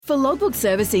For logbook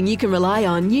servicing you can rely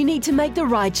on, you need to make the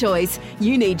right choice.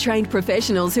 You need trained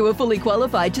professionals who are fully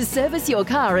qualified to service your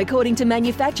car according to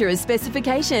manufacturer's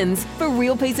specifications. For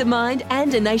real peace of mind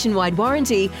and a nationwide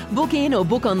warranty, book in or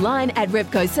book online at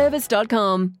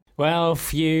repcoservice.com. Well,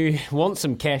 if you want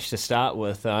some cash to start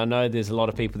with, I know there's a lot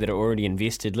of people that are already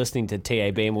invested listening to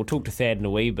TAB, and we'll talk to Thad in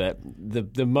a wee bit.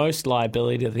 The most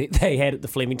liability that they had at the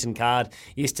Flemington card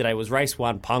yesterday was race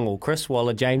 1 Pungle, Chris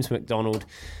Waller, James McDonald,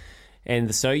 and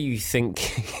the So You Think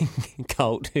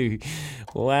Colt, who,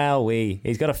 wowee,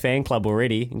 he's got a fan club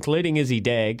already, including Izzy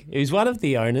Dagg, who's one of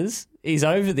the owners. He's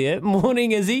over there.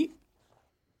 Morning, Izzy.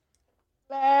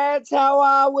 Lads, how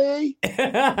are we?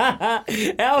 How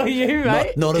are you,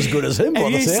 mate? Not as good as him,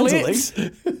 by the sounds of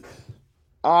things.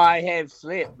 I have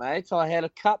slept, mate. I had a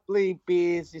couple of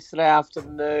beers yesterday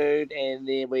afternoon, and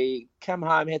then we come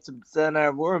home, had some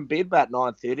dinner. We were in bed about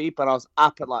 9:30, but I was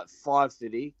up at like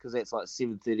 5:30 because that's like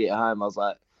 7:30 at home. I was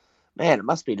like, man, it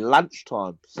must be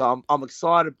lunchtime. So I'm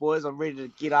excited, boys. I'm ready to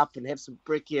get up and have some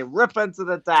brekkie and rip into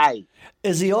the day.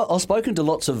 Izzy, I've spoken to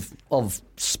lots of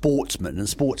sportsmen and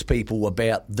sports people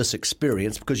about this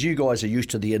experience because you guys are used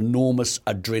to the enormous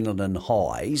adrenaline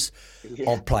highs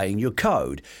of playing your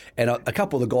code. And a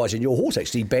couple of the guys in your horse,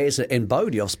 actually, Baz and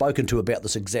Bodie, I've spoken to about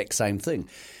this exact same thing.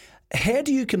 How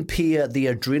do you compare the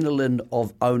adrenaline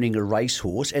of owning a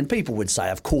racehorse? And people would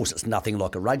say, of course, it's nothing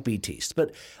like a rugby test.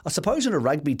 But I suppose in a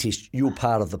rugby test, you're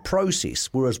part of the process.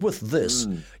 Whereas with this,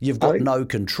 you've got no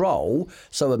control.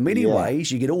 So in many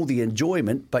ways, you get all the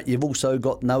enjoyment, but you've also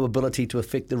got no ability to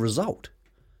affect the result.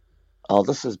 Oh,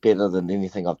 this is better than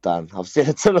anything I've done. I've said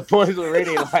it to the boys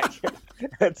already. Like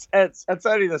it's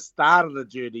only the start of the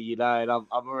journey, you know, and I'm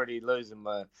already losing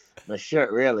my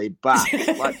shit, really. But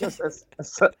like, just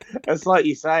it's like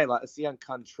you say, like it's the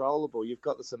uncontrollable. You've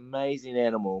got this amazing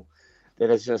animal that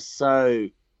is just so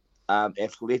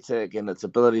athletic in its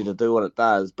ability to do what it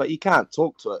does, but you can't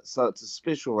talk to it. So it's a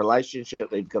special relationship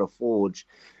that you've got to forge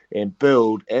and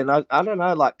build. And I don't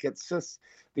know, like it's just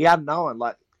the unknown,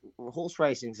 like. Horse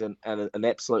racing's an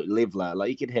absolute leveler. Like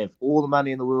you can have all the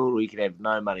money in the world, or you can have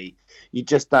no money. You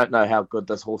just don't know how good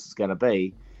this horse is going to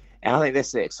be, and I think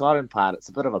that's the exciting part. It's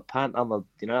a bit of a punt. I love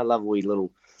a wee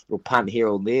little punt here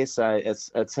or there. So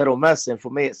it's hit or miss, and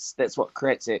for me, that's what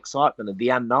creates the excitement and the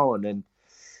unknown. And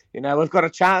you know, we've got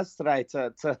a chance today to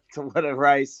win a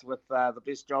race with the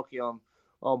best jockey on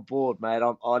board, mate.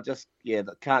 I just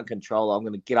can't control it. I'm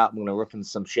going to get up. I'm going to rip in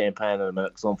some champagne in a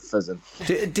minute because I'm fizzing.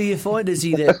 Do you find,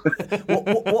 Izzy, that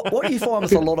what do you find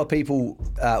with a lot of people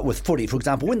with footy, for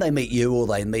example, when they meet you or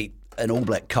they meet an All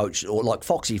Black coach or like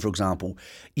Foxy, for example,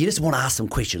 you just want to ask them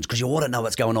questions because you want to know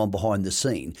what's going on behind the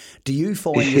scene. Do you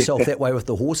find yourself that way with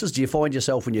the horses? Do you find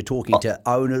yourself when you're talking to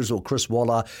owners or Chris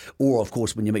Waller or, of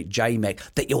course, when you meet J-Mac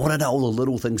that you want to know all the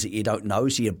little things that you don't know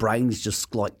so your brain's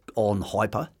just like on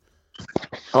hyper?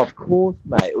 Of course,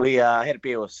 mate. We had a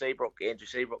beer with Andrew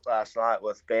Seabrook last night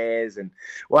with Baz, and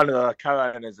one of the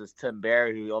co-owners is Tim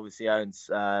Barry, who obviously owns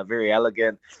Very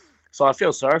Elegant. So I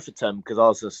feel sorry for Tim because I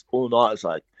was just all night. It's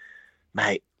like,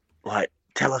 mate, like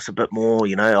tell us a bit more.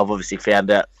 You know, I've obviously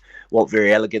found out what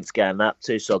Very Elegant's going up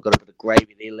to, so I've got a bit of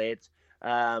gravy there, lads.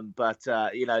 I'm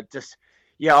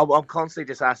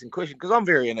constantly just asking questions because I'm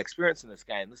very inexperienced in this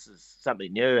game. This is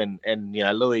something new, and you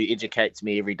know, Louis educates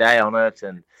me every day on it,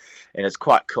 and it's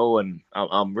quite cool, and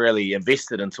I'm really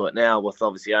invested into it now with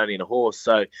obviously owning a horse.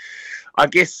 So I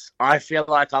guess I feel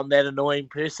like I'm that annoying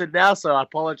person now, so I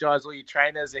apologise all you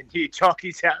trainers and you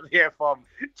jockeys out there if I'm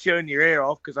chewing your ear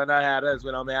off, because I know how it is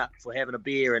when I'm out for having a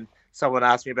beer and someone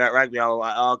asks me about rugby, I'm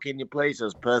like, oh, can you please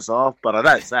just piss off? But I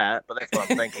don't say it, but that's what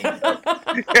I'm thinking.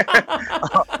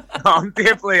 I'm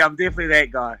definitely that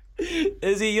guy.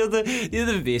 Izzy, you're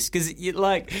the best because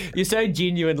you're so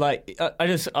genuine. Like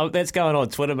that's going on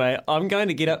Twitter, mate. I'm going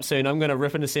to get up soon. I'm going to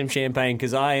rip into some champagne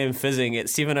because I am fizzing at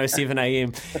 7:07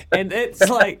 a.m. And it's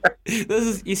like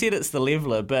you said it's the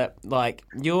leveler, but like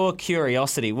your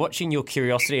curiosity, watching your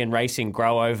curiosity and racing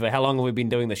grow over. How long have we been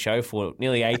doing the show for?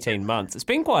 Nearly 18 months. It's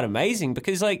been quite amazing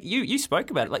because like you spoke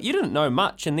about it. Like you didn't know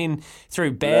much, and then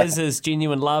through Baz's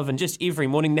genuine love and just every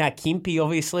morning now Kempy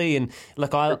obviously, and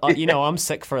look, I'm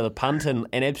sick for the punt and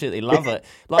absolutely love it.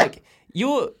 Like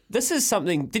this is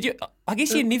something. I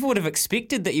guess you never would have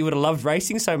expected that you would have loved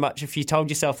racing so much if you told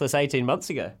yourself this 18 months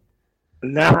ago.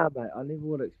 Nah, mate, I never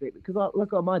would have expected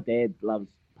because my dad loves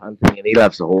punting and he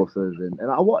loves the horses and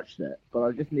I watched it, but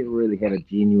I just never really had a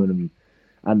genuine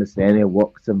understanding of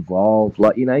what's involved.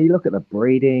 Like, you know, you look at the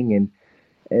breeding and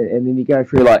and then you go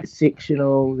through like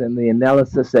sectionals and the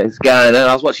analysis that's going on.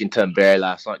 I was watching Tim Barry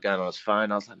last night going on his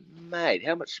phone. I was like, mate,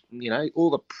 how much, all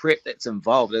the prep that's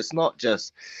involved. It's not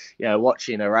just,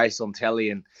 watching a race on telly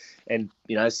and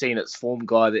seeing its form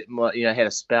guy that might, had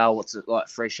a spell, what's it like,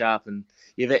 fresh up, and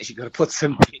you've actually got to put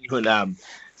some genuine,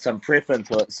 some prep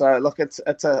into it. So look, it's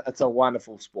a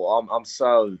wonderful sport. I'm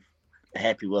so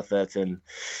happy with it and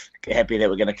happy that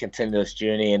we're going to continue this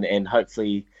journey and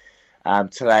hopefully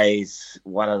today's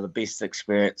one of the best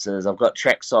experiences. I've got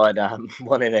trackside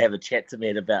wanting to have a chat to me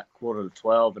at about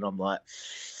 11:45, and I'm like,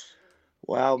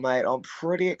 well, mate, I'm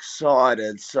pretty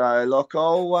excited. So, look,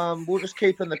 we'll just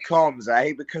keep in the comms,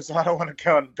 because I don't want to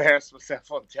go and embarrass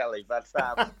myself on telly. But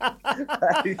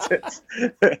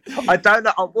I don't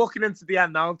know. I'm walking into the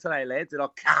unknown today, lads, and I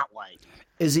can't wait.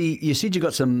 Izzy, you said you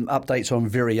got some updates on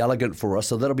Very Elegant for us,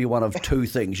 so that'll be one of two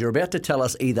things. You're about to tell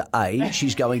us either A,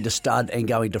 she's going to stud and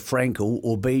going to Frankel,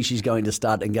 or B, she's going to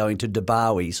stud and going to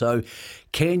Debawi. So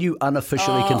can you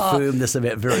unofficially confirm this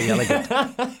about Very Elegant?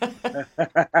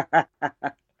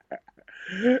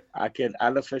 I can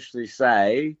unofficially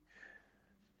say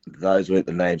those weren't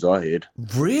the names I heard.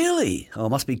 Really? Oh, it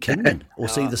must be Kingman or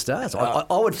See the Stars. I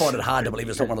would find it hard to believe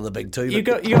it's not one of the big two. You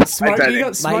got smoke. You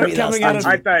got smoke coming out of.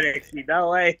 I don't actually know.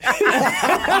 Wait,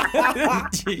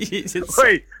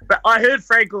 but I heard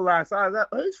Frankel last night. I was like,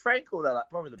 who's Frankel? They're like,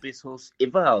 probably the best horse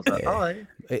ever. I was like,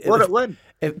 what it win?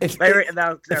 If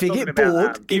you get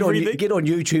bored, get on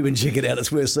YouTube and check it out.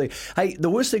 It's worth seeing. Hey, the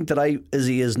worst thing today,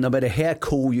 Izzy, is no matter how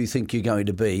cool you think you're going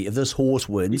to be, if this horse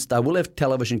wins, they will have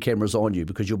television cameras on you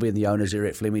because you'll be in the owner's area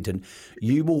at Flemington.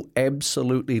 You will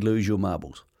absolutely lose your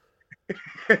marbles.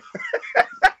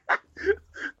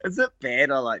 Is it bad?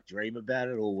 I dream about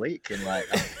it all week and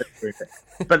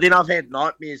but then I've had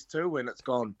nightmares too when it's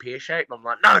gone pear shaped. I'm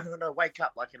like, no, wake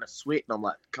up in a sweat, and I'm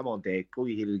like, come on, Dad, pull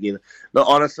your head together. No,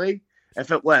 honestly,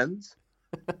 if it wins,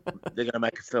 they're going to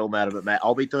make a film out of it, mate.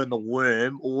 I'll be doing the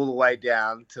worm all the way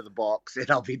down to the box, and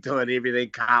I'll be doing everything,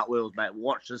 cartwheels, mate.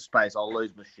 Watch this space. I'll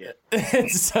lose my shit.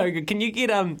 It's so good. Can you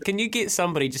get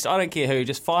somebody, just, I don't care who,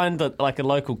 just find a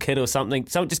local kid or something.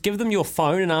 So just give them your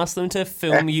phone and ask them to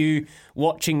film you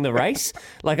watching the race.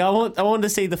 I want to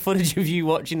see the footage of you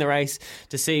watching the race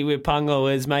to see where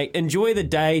Pungo is, mate. Enjoy the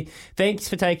day. Thanks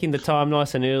for taking the time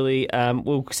nice and early.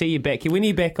 We'll see you back here. When are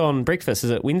you back on breakfast? Is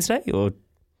it Wednesday or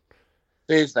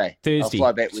Thursday. I'll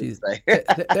fly back Wednesday.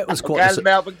 That was quite. Go to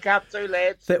Melbourne Cup too,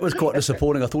 lads. That was quite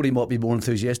disappointing. I thought he might be more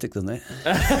enthusiastic than that.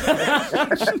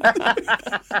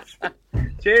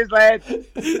 Cheers, lads.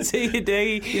 See you,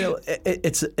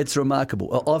 Daggy. It's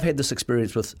remarkable. I've had this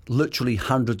experience with literally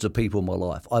hundreds of people in my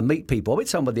life. I meet people. I met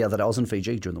someone the other day. I was in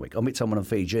Fiji during the week. I met someone in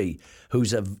Fiji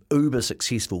who's a uber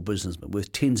successful businessman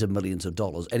worth tens of millions of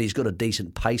dollars, and he's got a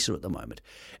decent pacer at the moment.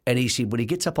 And he said when he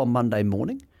gets up on Monday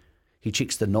morning, he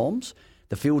checks the noms.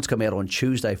 The fields come out on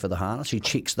Tuesday for the harness. He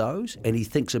checks those, and he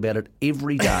thinks about it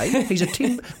every day. He's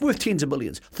worth tens of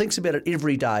millions. Thinks about it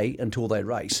every day until they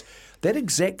race. That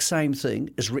exact same thing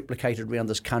is replicated around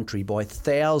this country by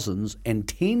thousands and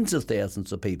tens of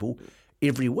thousands of people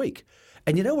every week.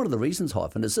 And you know one of the reasons,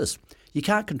 Hyphen, is this. You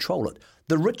can't control it.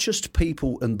 The richest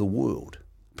people in the world,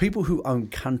 people who own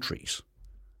countries,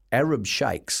 Arab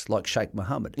sheikhs like Sheikh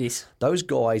Mohammed, yes, those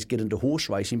guys get into horse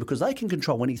racing because they can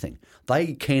control anything.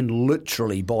 They can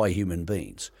literally buy human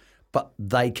beings, but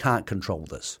they can't control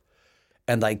this.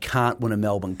 And they can't win a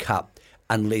Melbourne Cup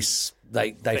unless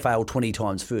they fail 20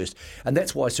 times first. And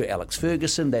that's why Sir Alex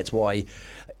Ferguson, that's why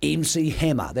MC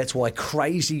Hammer, that's why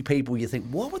crazy people, you think,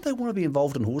 why would they want to be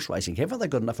involved in horse racing? Haven't they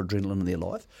got enough adrenaline in their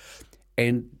life?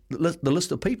 And the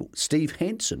list of people, Steve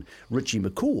Hansen, Richie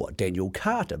McCaw, Daniel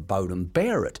Carter, Bowden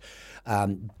Barrett,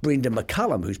 Brendan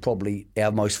McCullum, who's probably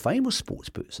our most famous sports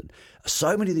person.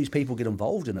 So many of these people get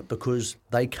involved in it because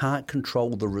they can't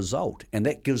control the result. And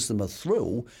that gives them a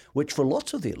thrill, which for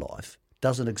lots of their life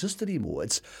doesn't exist anymore.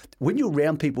 It's when you're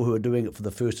around people who are doing it for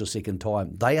the first or second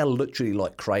time, they are literally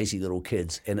like crazy little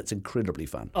kids, and it's incredibly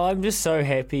fun. I'm just so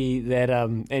happy that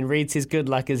and Reed says good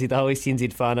luck, Izzy. The whole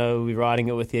SNZ whānau will be riding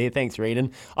it with you. Thanks, Reed.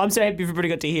 And I'm so happy everybody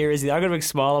got to hear Izzy. I've got a big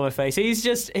smile on my face. He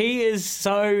is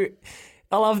so.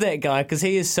 I love that guy because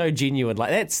he is so genuine.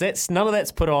 That's none of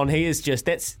that's put on. He is just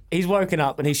he's woken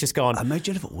up and he's just gone.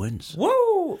 Imagine if it wins.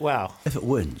 Woo! Wow. If it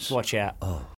wins. Watch out.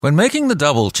 Oh. When making the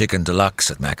double chicken deluxe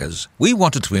at Macca's, we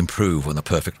wanted to improve on the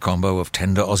perfect combo of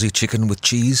tender Aussie chicken with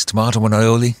cheese, tomato and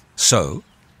aioli. So,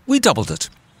 we doubled it.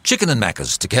 Chicken and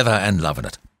Macca's, together and loving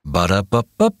it.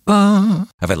 Ba-da-ba-ba-ba.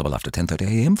 Available after 10:30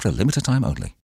 a.m. for a limited time only.